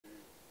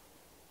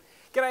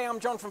G'day, I'm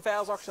John from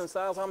Fowles Auctions and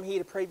Sales. I'm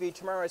here to preview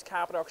tomorrow's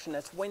carpet auction.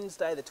 That's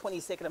Wednesday the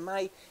 22nd of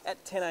May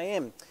at 10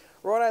 a.m.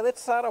 Righto,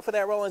 let's start off with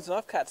our roll-ins and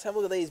offcuts. Have a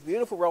look at these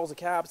beautiful rolls of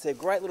carpets. They're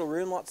great little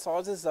room lot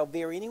sizes. They'll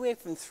vary anywhere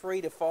from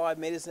 3 to 5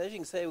 metres. And as you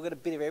can see, we've got a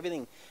bit of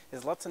everything.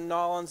 There's lots of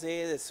nylons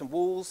there. There's some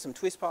wools, some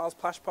twist piles,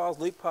 plush piles,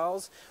 loop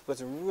piles. We've got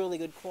some really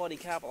good quality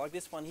carpet like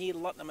this one here,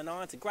 lot number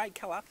 9. It's a great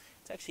colour.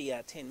 It's actually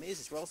 10 metres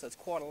this roll, so it's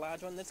quite a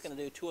large one. That's going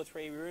to do 2 or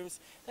 3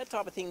 rooms. That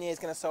type of thing there is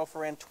going to sell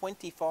for around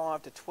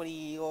 25 to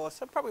 20, or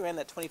so probably around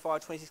that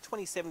 25, 26,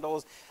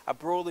 $27 a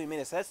broadloom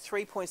metre. So that's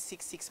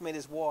 3.66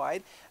 metres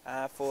wide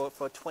for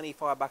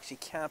 $25. You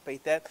can't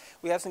beat that.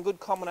 We have some good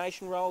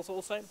combination rolls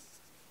also.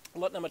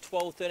 Lot number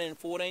 12, 13 and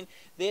 14,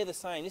 they're the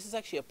same. This is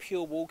actually a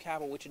pure wool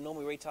carpet, which would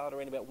normally retail at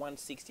around about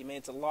 $160.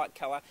 It's a light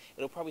colour.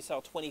 It'll probably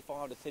sell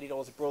 $25 to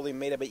 $30 a broadloom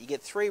metre, but you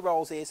get 3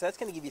 rolls there, so that's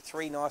going to give you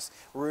 3 nice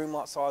room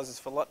lot sizes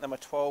for lot number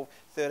 12,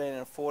 13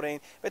 and 14.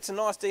 But it's a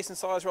nice decent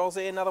size rolls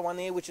there. Another one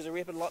there, which is a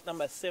ripper, lot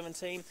number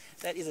 17.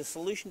 That is a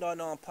solution dyed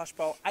nylon plush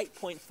pile,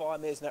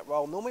 8.5 metres in that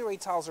roll. Normally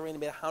retails around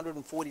about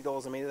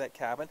 $140 a metre, that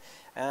carpet.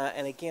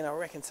 And again, I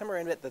reckon somewhere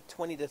around about the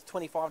 20 to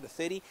 25 to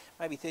 30,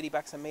 maybe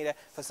 $30 a metre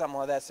for something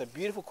like that. So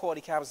beautiful quality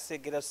carpets to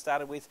get us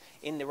started with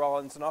in the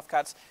roll-ins and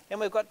offcuts. Then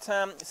we've got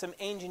some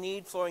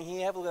engineered flooring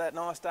here. Have a look at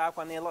that nice dark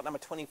one there, lot number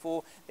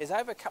 24. There's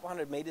over a couple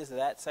hundred metres of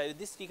that. So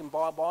this you can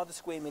buy the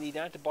square metre. You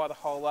don't have to buy the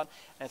whole lot.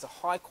 And it's a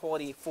high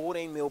quality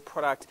 14mm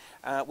product,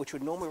 which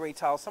would normally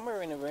retail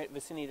somewhere in the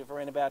vicinity of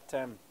around about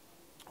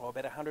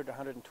about $100 to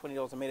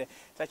 $120 a metre.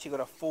 It's actually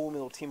got a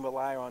 4mm timber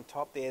layer on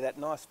top there, that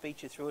nice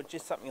feature through it,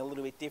 just something a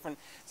little bit different.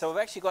 So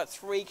we've actually got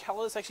 3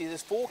 colours, actually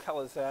there's 4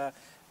 colours.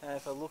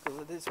 If I look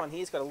at this one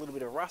here, it's got a little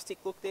bit of rustic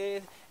look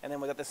there, and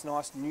then we've got this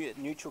nice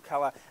neutral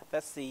colour.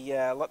 That's the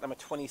lot number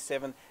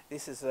 27.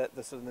 This is the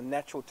sort of the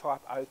natural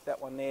type oak,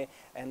 that one there,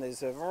 and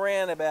there's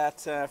around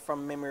about,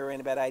 from memory, around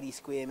about 80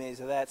 square metres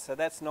of that. So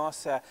that's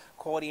nice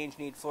quality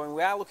engineered flooring.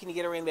 We are looking to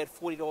get around about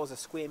 $40 a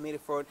square metre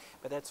for it,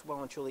 but that's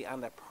well and truly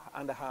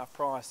under half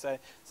price.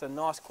 So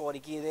nice quality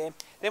gear there.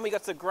 Then we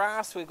got the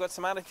grass. We've got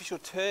some artificial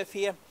turf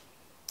here.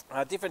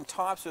 Different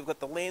types. We've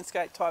got the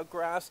landscape type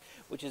grass,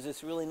 which is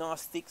this really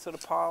nice thick sort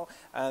of pile.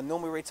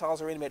 Normally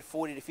retails around about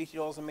 $40 to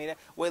 $50 a metre.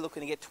 We're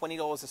looking to get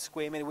 $20 a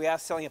square metre. We are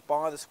selling it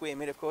by the square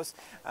metre, of course.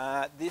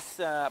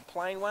 This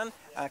plain one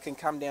can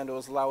come down to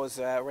as low as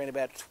around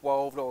about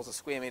 $12 a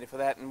square metre for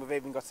that, and we've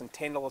even got some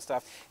 $10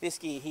 stuff. This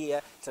gear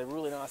here, it's a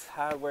really nice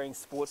hard-wearing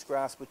sports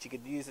grass, which you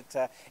could use it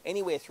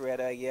anywhere throughout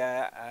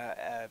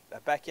a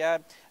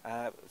backyard,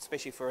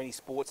 especially for any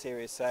sports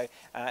areas. So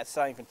it's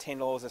selling for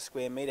 $10 a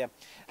square metre.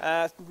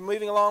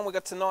 Moving along, we've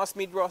got some nice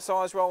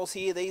mid-size rolls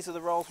here. These are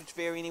the rolls which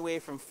vary anywhere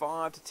from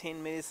 5 to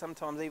 10 metres,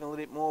 sometimes even a little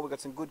bit more. We've got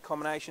some good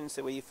combinations,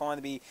 so where you find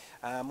to be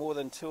more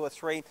than 2 or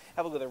 3.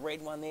 Have a look at the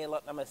red one there,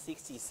 lot number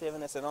 67.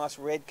 That's a nice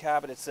red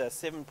carpet. It's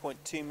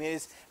 7.2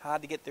 metres.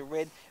 Hard to get the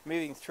red.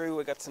 Moving through,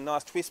 we've got some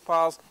nice twist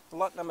piles.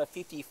 Lot number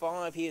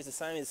 55 here is the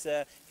same as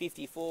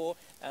 54.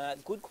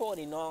 Good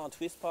quality nylon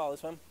twist pile,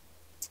 this one.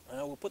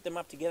 We'll put them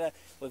up together.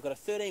 We've got a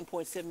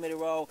 13.7 metre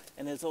roll,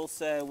 and there's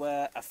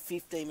also a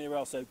 15 metre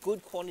roll, so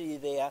good quantity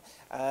there.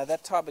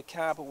 That type of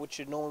carpet, which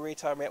should normally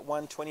retail about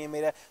 $120 a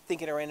metre,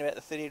 thinking around about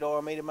the $30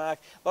 a metre mark.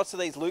 Lots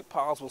of these loop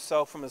piles will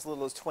sell from as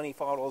little as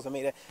 $25 a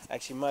metre.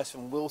 Actually, most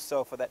of them will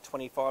sell for that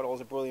 $25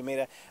 a broadloom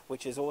metre,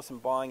 which is awesome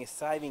buying. Is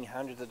saving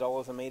hundreds of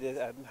dollars a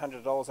metre,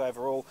 $100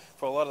 overall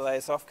for a lot of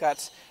those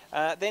offcuts.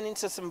 Then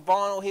into some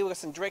vinyl here. We've got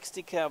some direct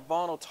stick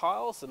vinyl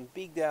tiles, some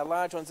big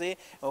large ones there.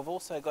 And we've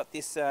also got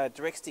this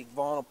direct stick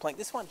vinyl plank.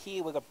 This one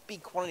here we've got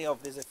big quantity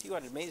of. There's a few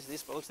hundred metres of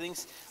this, but looks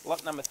things.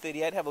 Lot number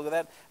 38. Have a look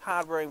at that.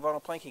 Hard wearing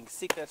vinyl plank. You can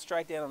stick that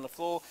straight down on the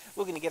floor.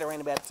 Looking to get around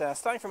about,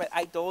 starting from about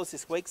 $8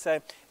 this week, so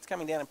it's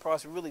coming down in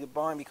price. Really good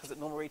buying because it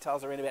normally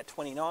retails around about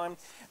 $29.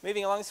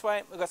 Moving along this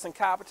way, we've got some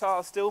carpet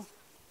tiles still.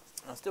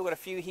 I've still got a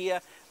few here.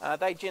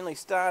 They generally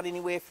start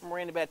anywhere from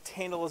around about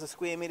 $10 a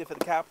square metre for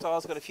the carpet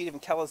tiles. Got a few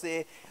different colours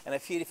there and a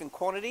few different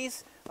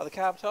quantities of the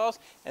carpet tiles.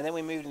 And then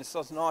we moved into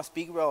some nice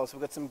big rolls.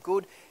 We've got some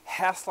good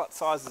house lot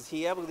sizes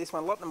here. Look at this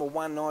one, lot number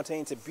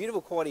 119. It's a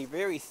beautiful quality,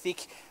 very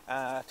thick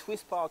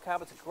twist pile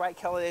carpet. It's a great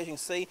colour, as you can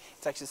see.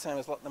 It's actually the same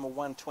as lot number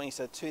 120,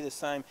 so 2 the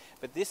same.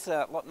 But this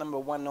lot number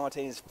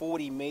 119 is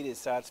 40 metres.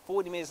 So it's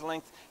 40 metres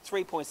length,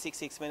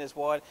 3.66 metres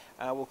wide.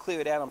 We'll clear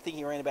it out. I'm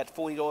thinking around about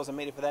 $40 a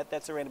metre for that.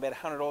 That's around about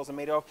 $100 a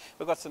metre off.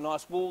 We've got some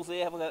nice wools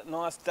there. Have a look at that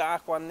nice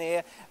dark one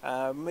there.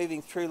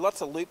 Moving through,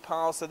 lots of loop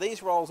piles. So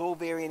these rolls all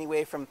vary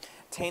anywhere from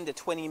 10 to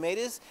 20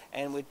 metres,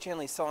 and we're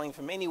generally selling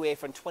from anywhere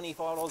from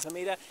 $25 a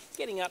metre,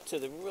 getting up to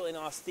the really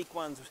nice thick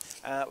ones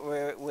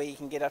where you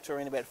can get up to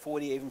around about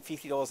 $40, even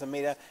 $50 a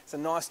metre.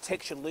 Some nice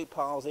textured loop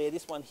piles there.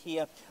 This one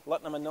here,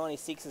 lot number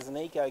 96, is an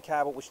eco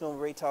carpet, which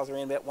normally retails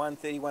around about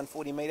 $130,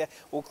 $140 a metre.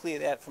 We'll clear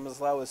that out from as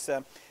low as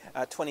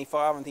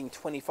 25, I'm thinking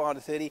 25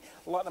 to 30.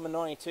 Lot number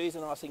 92 is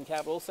a nice thin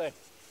carpet also.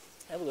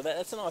 Have a look at that.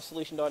 That's a nice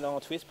solution dyed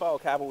nylon twist pile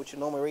carpet, which would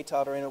normally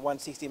retail around at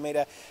 $160 a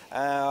metre,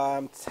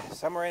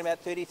 somewhere around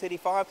about $30,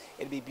 $35.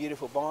 It'd be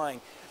beautiful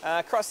buying.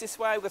 Across this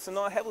way, we've got some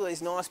nice, have a look at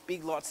these nice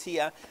big lots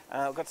here.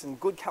 We've got some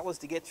good colours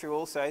to get through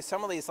also.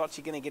 Some of these lots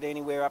you're going to get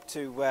anywhere up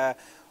to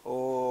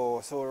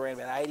or sort of around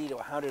about 80 to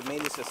 100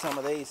 metres for some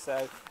of these.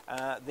 So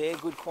they're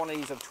good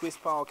quantities of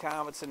twist pile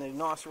carpets, and a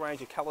nice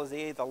range of colours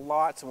there, the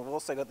lights, and we've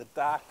also got the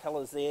dark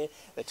colours there,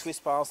 the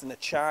twist piles and the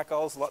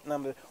charcoals, lot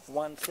number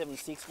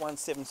 176,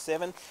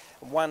 177,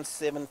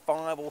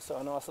 175, also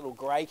a nice little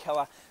grey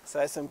colour.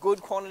 So some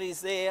good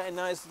quantities there, and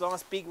those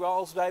nice big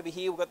rolls over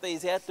here. We've got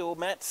these outdoor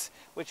mats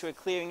which we're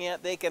clearing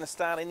out. They're going to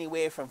start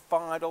anywhere from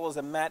 $5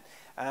 a mat,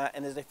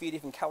 and there's a few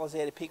different colours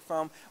there to pick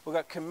from. We've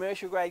got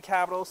commercial grade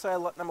carpet also,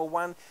 lot number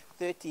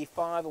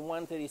 135 and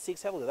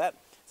 136. Have a look at that.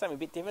 Something a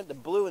bit different, the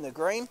blue and the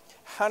green,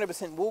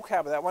 100% wool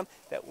carpet, that one.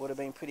 That would have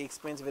been pretty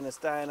expensive in its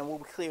day, and we'll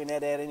be clearing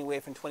that out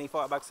anywhere from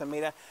 25 bucks a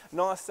metre.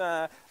 Nice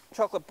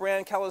chocolate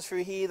brown colours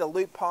through here, the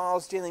loop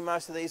piles. Generally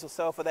most of these will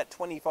sell for that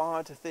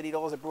 $25 to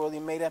 $30 a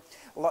broiling metre.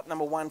 Lot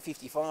number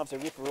 155 is a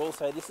ripper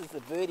also. This is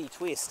the Verdi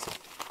Twist.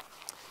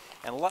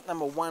 And lot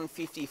number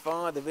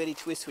 155, the Verdi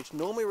Twist, which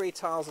normally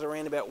retails at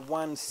around about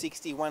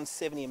 160,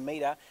 170 a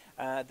metre.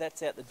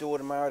 That's out the door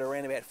tomorrow at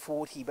around about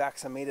 40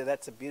 bucks a metre.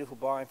 That's a beautiful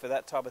buying for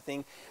that type of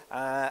thing.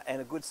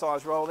 And a good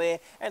size roll there.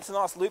 And some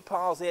nice loop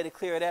piles there to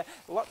clear it out.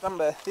 Lot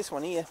number, this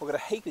one here, we've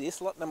got a heap of this.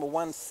 Lot number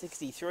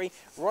 163,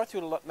 right through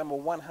to lot number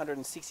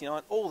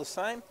 169, all the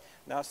same.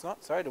 No, it's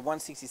not. Sorry, to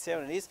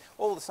 167 it is.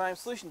 All the same.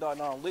 Solution dyed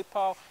nylon loop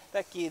pile.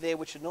 That gear there,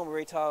 which should normally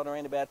retail at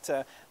around about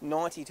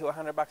 90 to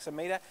 100 bucks a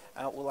metre,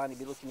 we'll only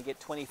be looking to get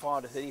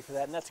 25 to 30 for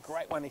that. And that's a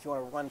great one if you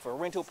want to run for a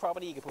rental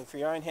property. You can put it for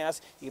your own house.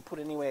 You can put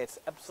it anywhere. It's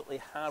absolutely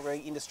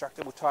hard-wearing,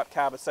 indestructible type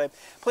carpet. So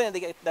plenty to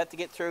get that to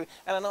get through.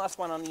 And a nice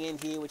one on the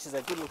end here, which is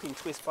a good-looking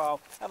twist pile.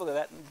 Have a look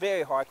at that.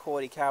 Very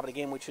high-quality carpet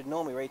again, which should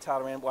normally retail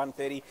around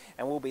 130,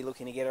 and we'll be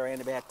looking to get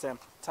around about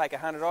take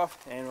 100 off,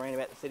 and around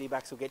about the 30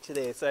 bucks will get you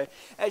there. So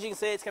as you can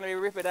see, it's going to be a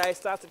ripper day.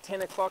 Starts at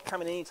 10 o'clock.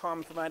 Come in any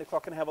time from 8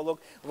 o'clock and have a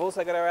look. We've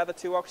also got our other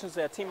two auctions,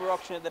 our timber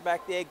auction at the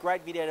back there.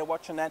 Great video to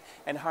watch on that,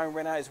 and home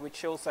renos,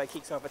 which also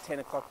kicks off at 10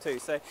 o'clock too.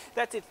 So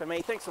that's it for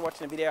me. Thanks for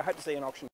watching the video. I hope to see you in auction.